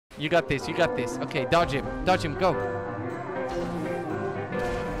You got this. You got this. Okay, dodge him. Dodge him. Go.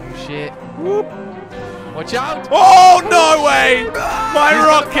 Oh, shit. Whoop. Watch out. Oh, no way. My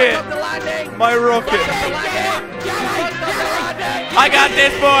rocket. My rocket. I got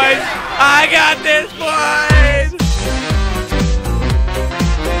this, boys. I got this, boys.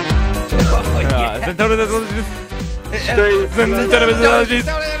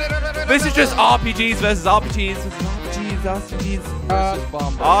 This is just RPGs versus RPGs.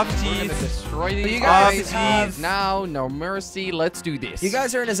 RPGs. Destroy these guys. Now, no mercy. Let's do this. You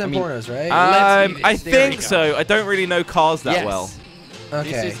guys are in SM pornos, right? I think so. I don't really know cars that well.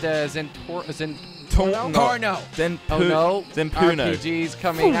 Okay. This is the Porno. Zempuno. RPGs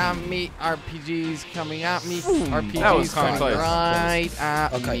coming at me. RPGs coming at me. RPGs coming right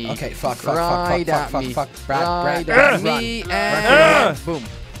at me. Okay. Fuck. Right at me. Brad. Me and boom.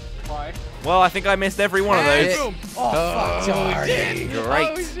 Well, I think I missed every one of those. Boom. Oh, fuck. Great. Great.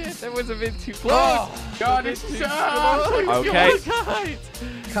 Oh, shit. That was a bit too close. Oh, God, it's too close. Okay.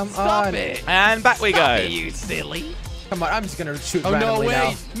 come Stop on. it. And back we go. You silly. Come on. I'm just going to shoot Oh, randomly no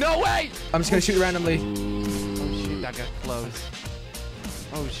way. now. No way. I'm just going to shoot randomly. Oh, shit. That got close.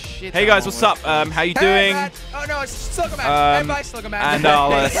 Oh, shit. Hey, guys. What's up? How you doing? Brad. Oh, no. It's Sluggerman. Hey, bye, Sluggerman. And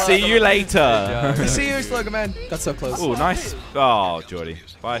I'll see you later. See you, Sluggerman. Got so close. Oh, nice. Oh, Geordie.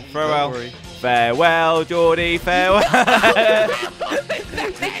 Bye. Farewell. Farewell, Geordie. Farewell.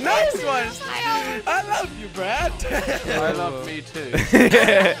 Nice one. I love you, Brad. I love me too.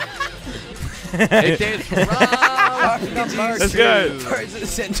 It did. Let's go. Birds of the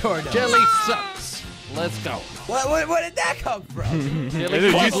Centaur. Jelly sucks. Let's go. What did that come from?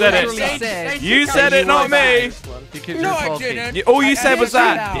 You said it. You said it, not me. No, I didn't. All you said was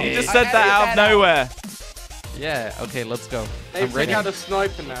that. You just said that out of nowhere. Yeah, okay, let's go. They've I'm ready. out a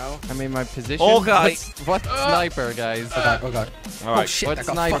sniper now. I'm in my position. Oh, guys. What sniper, guys? Oh, God. All right. Oh, shit. What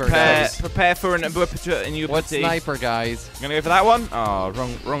sniper, Prepare guys? for an What inevitability. sniper, guys? You gonna go for that one? Oh,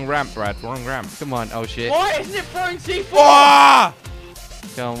 wrong ramp, Brad. Wrong ramp. Come on. Oh, shit. Why isn't it throwing C4? Ah!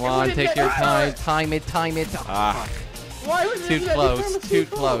 Come on, take your time. Time it. Ah. Why was Too close. Too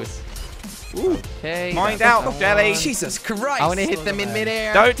close. Okay. Mind out, Jelly. Jesus Christ. I want to hit them in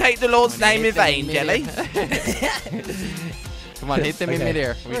midair. Don't take the Lord's I wanna name in hit them vain, Jelly. Come on, hit them in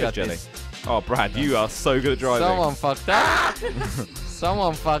midair. We got Jelly. this. Oh, Brad, you are so good at driving. Someone fucked up.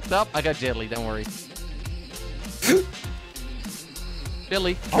 Someone fucked up. I got Jelly. Don't worry.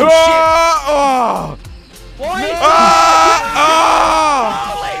 Billy. Oh, shit! Oh! Why?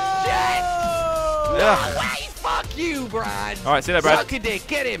 Holy shit! Yeah. No way! Fuck you, Brad. All right, see you later, Brad. Suck a dick.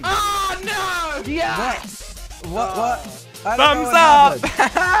 Get him. Oh no! Yes. What? I don't know Thumbs what up!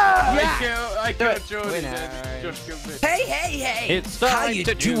 happened. I killed Jordan. Winner. Josh killed me. Hey. It's How time you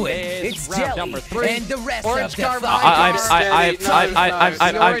to do doing? it. It's Round Jelly number 3. and the rest Orange of the car.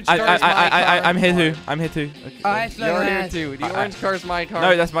 I'm here too. I'm here too. Okay. You're here too. The orange car's my car.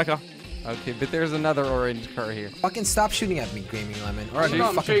 No, that's my car. Okay, but there's another orange car here. Fucking stop shooting at me, Gaming Lemon, or I'm I'm gonna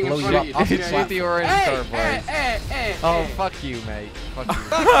not fucking shooting blow in you front up. of you. Shoot the orange car, boys. Oh, fuck you, mate. Fuck you.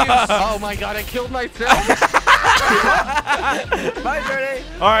 Oh my god, I killed myself. Bye, Jordy.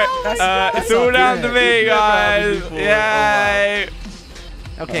 All right, it's all down to me, guys. before. Yay!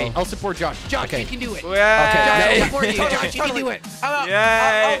 Okay, I'll support Josh. Josh, you can do it. Yay! Josh, I'll support you. Josh, you can do it.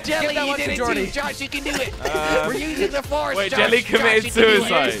 Yay! Jelly, that you one did to it Jordy. too. Josh, you can do it. We're using the force. Wait, Josh, Jelly committed Josh, you can do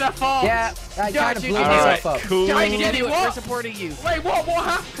it. suicide. Yeah, I kind of you blew can All do myself right, up. cool. Josh, you can do it. What? We're supporting you. Wait, what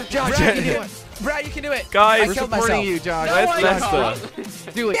happened? Josh, you Brad, can do it. Brad, you can do it. Guys, I We're killed supporting myself. you, Josh. No, Let's I Leicester.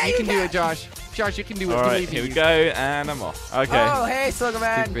 can't. Do it. Yeah, you you can do can. it, Josh. Josh, you can do it. All right, Believe in here we you. go, and I'm off. Okay. Oh, hey,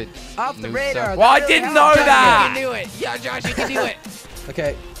 Sluggerman. Stupid. Off the noob radar. suck. Well, I That didn't really know helped. You that. can do it. Yeah, Josh, you can do it.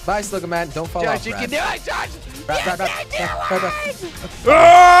 Okay, bye, Sluggerman. Don't fall off, Josh, you Brad. can do it. Josh. Brad.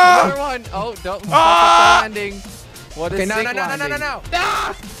 Ah! Another one. Oh, don't fuck Ah! up the landing. What a Okay, no. sick landing.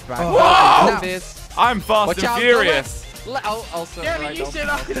 Right, Oh. Josh, No. this. I'm fast Watch and out, furious. Oh, also. Jelly, right, you don't said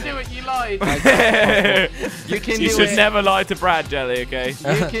I could do it. You lied. You can You do should it. never lie to Brad, Jelly, okay?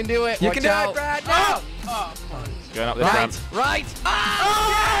 You can do it. You Watch can do out. it, Brad. Oh! Going up this ramp. Right.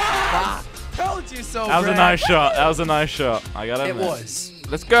 Ah! Told you so, That was a Brad. nice shot. That was a nice shot. I got it. It was.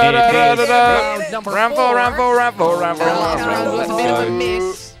 Let's go. Number Ramble. Round was a bit of a Go.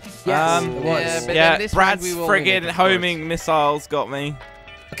 miss. Yes, it was. Yeah, but Yeah, then this round Brad's we will win friggin' it, of homing missiles got me.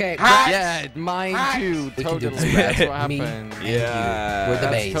 Okay, Brad. Yeah, mine too. We can do Totally. this, Brad. That's what Me happened. and you. We're the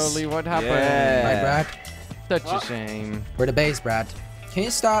That's base. totally what happened. Yeah. Right, Brad? Such a shame. We're the base, Brad. Can you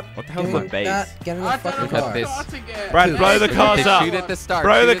stop? What the hell's doing the base? that? Get in the I fucking don't Look know at car. this. starting it. Brad, blow the cars up. Shoot at the start.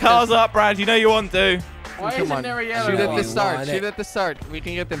 Blow Shoot the at cars up, Brad. You know you want to. Why Come isn't on. there a yellow Shoot at one? the start. want Shoot it. at the start. We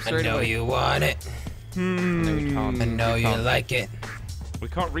can get them I straight know away. you want it. Hmm. I know you like it. We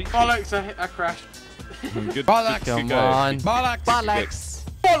can't reach. Bollocks, I crashed. Good. Bollocks. Good Come go. on. Bollocks. Bollocks.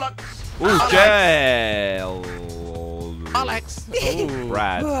 Bollocks. Ooh, jail. Bollocks. Ooh,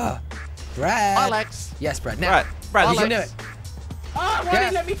 Brad. Brad. Bollocks. Yes, Brad. Now. Brad, You can do it. Oh, why didn't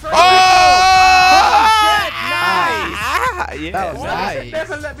you let me throw Oh! Nice. Yeah. That was Why nice. did it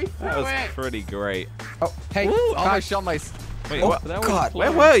never let me throw That was it? pretty great. Oh, hey. Ooh, God. almost shot my. Wait, Oh, what? That was God. Where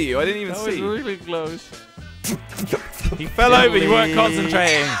close. were you? I didn't even That was see. really close. He fell over. You weren't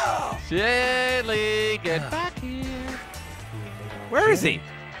concentrating. Jelly, get back here. Where is he?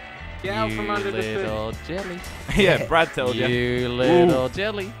 Get out from under the thing. little jelly. Yeah, Brad told you. You little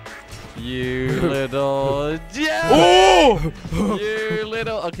jelly. You little jelly. Oh! You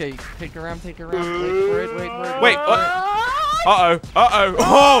little. Okay, take a round, take a round. Wait for it, wait for it. Wait, what? Uh-oh. Uh-oh.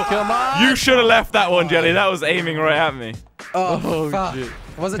 Oh! Come on. You should have left that one, Jelly. That was aiming right at me. Oh, fuck. shit.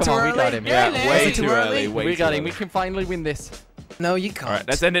 Was it Come too on, early? we got him. Yeah, Jelly. way Was it too too early. early? Way We too got him. early. We can finally win this. No, you can't. All right,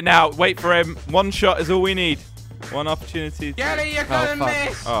 let's end it now. Wait for him. One shot is all we need. One opportunity. Jelly, you're gonna fuck.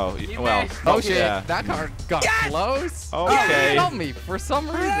 miss. Oh, You well. missed. Oh shit! Yeah. That car got close. Okay. He got me for some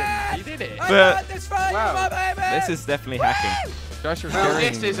reason. He did it. But this fight, Wow. my baby. this is definitely hacking. Josh, you're Well,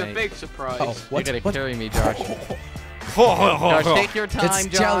 carrying this me, is a mate. big surprise. Oh, You what? gotta What? carry me, Josh. Josh, take your time,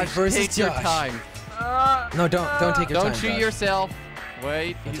 It's Jelly Josh. versus Take your Josh. time. No, don't take your Don't time. shoot Josh. yourself.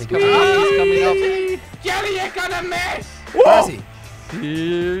 Wait, he's take coming your up. He's coming up. Jelly, you're gonna miss. Where is he?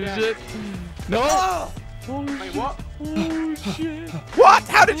 Shit. No. Oh! Wait, what? Oh shit. What?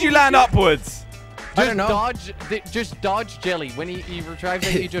 How did you land upwards? I don't know. Just dodge Jelly. When he retrieves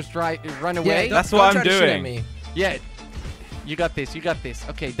it, you just run Yeah, away. don't- That's don't what try I'm to shoot at doing. me. Yeah. You got this. You got this.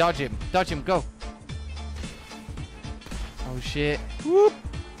 Okay, dodge him. Dodge him. Go. Oh shit. Whoop.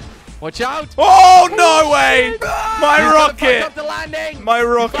 Watch out. Oh, no way! My He's gonna fuck rocket! up the landing. My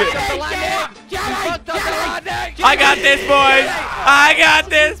rocket! Fuck up the landing. He fucked up the landing. I got this, boys! I got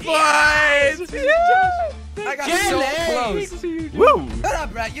this, boys! I got Jelly! so close. Woo! Shut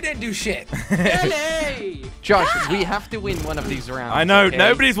up, Brad. You didn't do shit. Jelly. Josh, we have to win one of these rounds. I know, okay?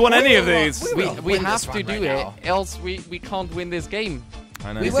 nobody's won any of these. We We will win have this to one do right it, now. else we can't win this game.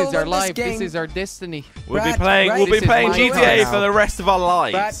 I know. We This will is our win this life. This game. is our destiny. We'll be Brad, playing. Brad, We'll be this is playing my GTA car for now. the rest of our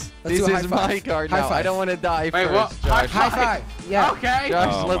Brad, lives. let's This do a is high my five. card High now. I five. don't want to die Wait, first, what? Josh. High five. Yeah. Okay.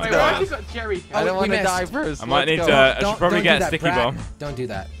 Josh, Oh let's my go. God. He's got Jerry. I don't we want to missed. die first. I might Let's need go. to. I should probably do get a that, sticky Brad. bomb. Don't do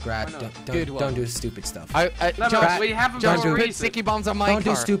that, Brad. Why not? Good Don't one. do stupid stuff. No, Josh, we haven't Josh, Don't do put it. sticky bombs on my Don't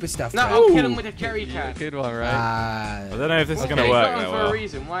car. do stupid stuff. No, Brad. I'll kill him with a Jerry can. Good one, right? I don't know if this is Okay. gonna He's work got him that for a well.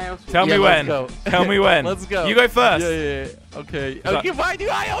 reason. Why else? would Tell Yeah, me let's when. go. Tell me when. Let's go. You go first. Yeah. Okay. that- Okay. Why do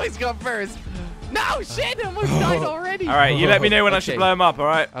I always go first? No, shit! I almost died already. All right, you let me know when I should Okay. blow him up. All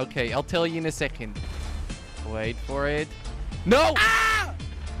right. Okay, I'll tell you in a second. Wait for it. No! I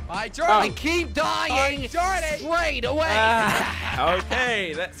I keep dying Jordan. straight away.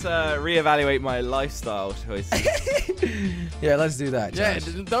 Okay, let's reevaluate my lifestyle choices. Yeah, let's do that, Yeah, Josh.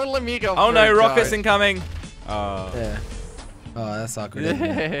 don't let me go. Oh no, first, rockets Josh. incoming. Oh. Yeah. Oh, that's awkward. isn't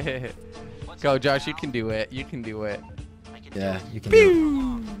it? Go, Josh. You can do it. You can do it. Yeah, you can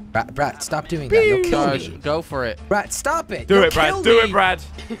do it. Brad, stop doing that. You'll kill Josh, me. go for it. Brad, stop it. Do You'll it, Brad. kill Do me. it, Brad.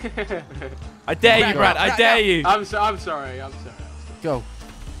 I dare you, Brad. I dare you. I'm sorry. Go.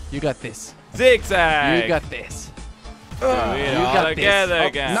 You got this. Zigzag. You got this. We You are got together this.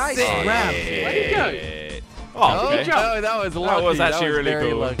 again. Nice Sick. round. Where'd he go? Oh, okay. Oh, that was lucky. was actually was really very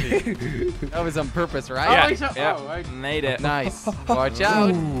cool. lucky. That was on purpose, right? Yeah, he's up- yeah. oh, okay. Made it. Nice. Watch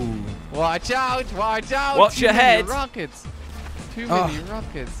out. Ooh. Watch out. Watch out. Watch Too your many head. Rockets. Too Oh. many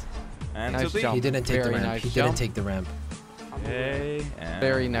rockets. And Nice to the jump. He didn't take the Very ramp. nice He jump. didn't take the ramp. Okay. and-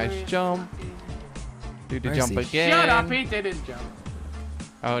 Very nice jump. Do the Where jump is he? again. Shut up, he didn't jump.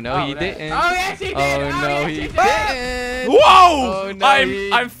 Oh no, Oh, he there. didn't. Oh, yes, he did. Oh no, yes, he did. didn't. Whoa! Oh, no,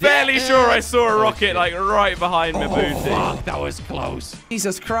 he I'm fairly didn't. sure I saw a Oh, rocket shit. like right behind my booty. Fuck, that was close.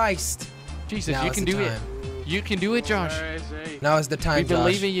 Jesus Christ. Jesus, Now you is can the do it. time. You can do it, Josh. Where is he? Now is the We time, Josh.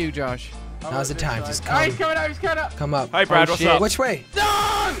 believe in you, Josh. Now's the time. Just Oh, come. he's coming up. He's coming up. Come up. Hi, Brad. Oh, what's shit. up? Which way?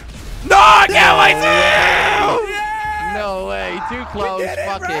 No! No, get away from you! No way, too close. did it,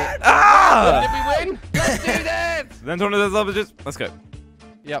 Fuck Brad. it. Ah! Did we win? Let's do this. Then one of those others. Let's go.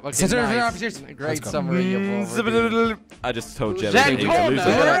 Yep. Okay. Center of your Nice. officers. Great Let's go. summary of what we're doing. I just told Jelly That that he was a corner.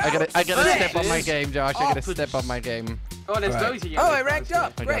 loser. I gotta step up my game, Josh. I gotta Opposite. step up my game. Oh, there's Right. loads of Oh, yellow I ranked cars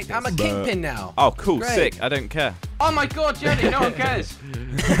up. I got Great. I'm a this. kingpin now. Oh, cool. Great. Sick. I don't care. here. Oh my God, Jelly, no one cares.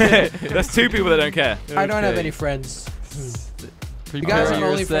 There's two people that don't care. I don't have Okay. any friends. You Prepare guys are my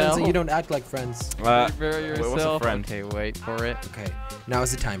only friends yourself. and you don't act like friends. Prepare wait, what's a yourself. friend? Okay, wait for it. Okay. Now is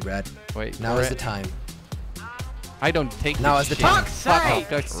the time, Brad. Wait Now for is it. the time. I don't take Now this is the shit. time. Fuck off.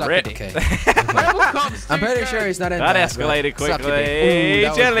 Go suck Rip. a dick. Okay. Rebel I'm pretty sure he's not in That that, escalated Suck a quickly. dick. Ooh, that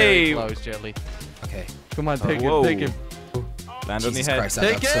was very Jelly. close, Jelly. but- Okay. Come on, take Whoa. him, take him. Land on your Jesus head. Christ, that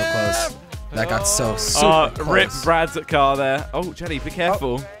Take got so close. That got so super Oh, close. rip Brad's car there. Oh, Jelly, be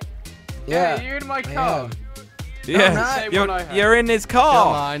careful. Yeah, Yeah. you're in my I car. am. Yeah, not. Same one I had. you're in his Come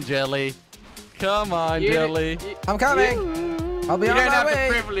car. on, Jelly. Come on, You- Jelly. I'm coming. I'll be You on don't my have the way.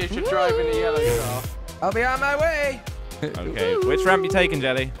 privilege of driving a yellow car. I'll be on my way. Okay, which ramp you taking,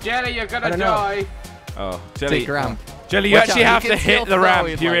 Jelly? Jelly, you're I gonna don't know. die. Oh, Jelly. Take ramp. Jelly, you Watch actually out, have you to can hit still the throw ramp.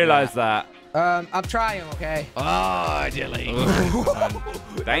 it You like realise that? I'm trying, okay? Oh, Jelly.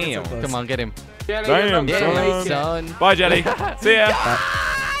 Damn. Come on, get him. Jelly, Damn, you're not Get gonna son. him, make it. son. Bye, Jelly. See ya.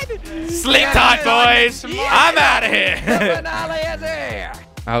 Sleep tight, boys. I'm out of here. Finale is here.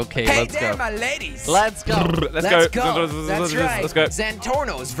 Okay, Hey let's there, go. my ladies. Let's go. Let's Let's go. go. That's right. Let's go.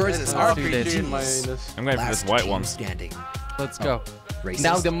 Xantornos versus Let's do this. RPG in my RPGs. anus. I'm going for this Last white team one. standing. Let's go. Racist.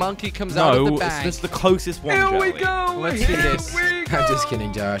 Now the monkey comes out of the No, bag. it's the closest one, Here we Jelly. go. Let's do here this. we go. I'm just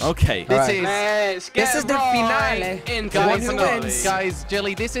kidding, Josh. Okay. This Alright. is Let's get This is the right finale. into One guys, who the finale. wins. guys,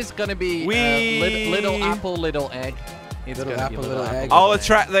 Jelly. This is gonna be little apple, little egg. It's Little gonna be apple, little egg. I'll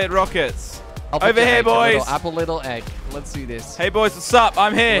attract the rockets. I'll put Over your here, eggs, a boys. Little apple, little egg. Let's do this. Hey, boys, what's up?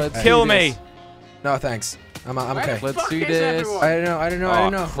 I'm here. Let's Kill do me. this. No, thanks. I'm Where okay. the Let's fuck do is this. everyone? I don't know. I don't know. I Oh,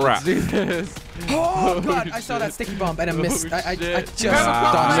 don't know. crap. Let's do this. Oh God! I saw that sticky bomb and I missed. I shit. just Rebel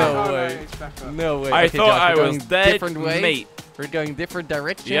car. dodged No it. Oh, way. it's back up. No way. I Okay, thought Josh, I we're was going dead different ways. meat. We're going different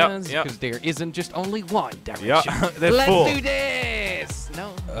directions yep. because there isn't just only one direction. Yeah, there's Let's four. do this.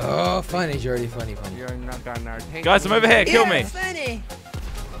 No. Oh, funny, Jordy. Funny. You're not gonna take Guys, I'm over here. Kill me. funny.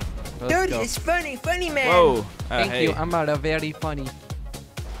 Let's go. funny, man. Whoa. Thank hey. you. I'm not a very funny.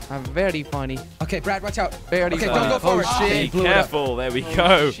 I'm very funny. Okay, Brad, watch out. Very Okay, funny. go forward. Oh, Be shit. Blew it up. careful. There we Oh,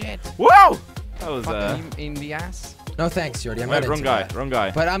 go. shit. Whoa. That was Fuck him in the ass. No thanks, Jordy. I'm wait, not wrong into guy. that. Wrong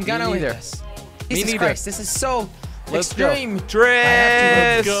guy. But I'm gonna win neither. this. Me Jesus neither. Christ, this is so Let's go. extreme. Driz.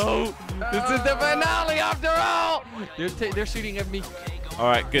 have to go. This is the finale after all. They're shooting at me. All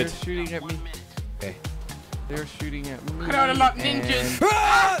right, good. They're shooting at me. Okay. They're shooting at me. Look at lot ninjas.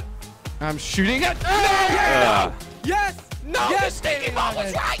 and I'm shooting at. Yes! No! Yes! The sticky bomb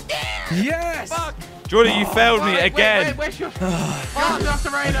was right there. Yes! Fuck! Jordy, you failed me Wait, again. Wait, where's your... Guns off the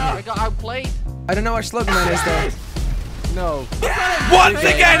radar. I got outplayed. I don't know what slogan that is though. No. Once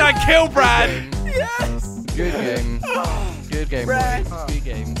again, I killed Brad. Yes! Good game. Good game. Brad. boys. Good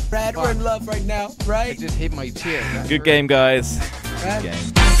game. Brad, we're in love right now, I right? just hit my chair. That Good hurt. game, guys. Brad? Good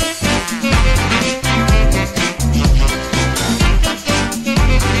game.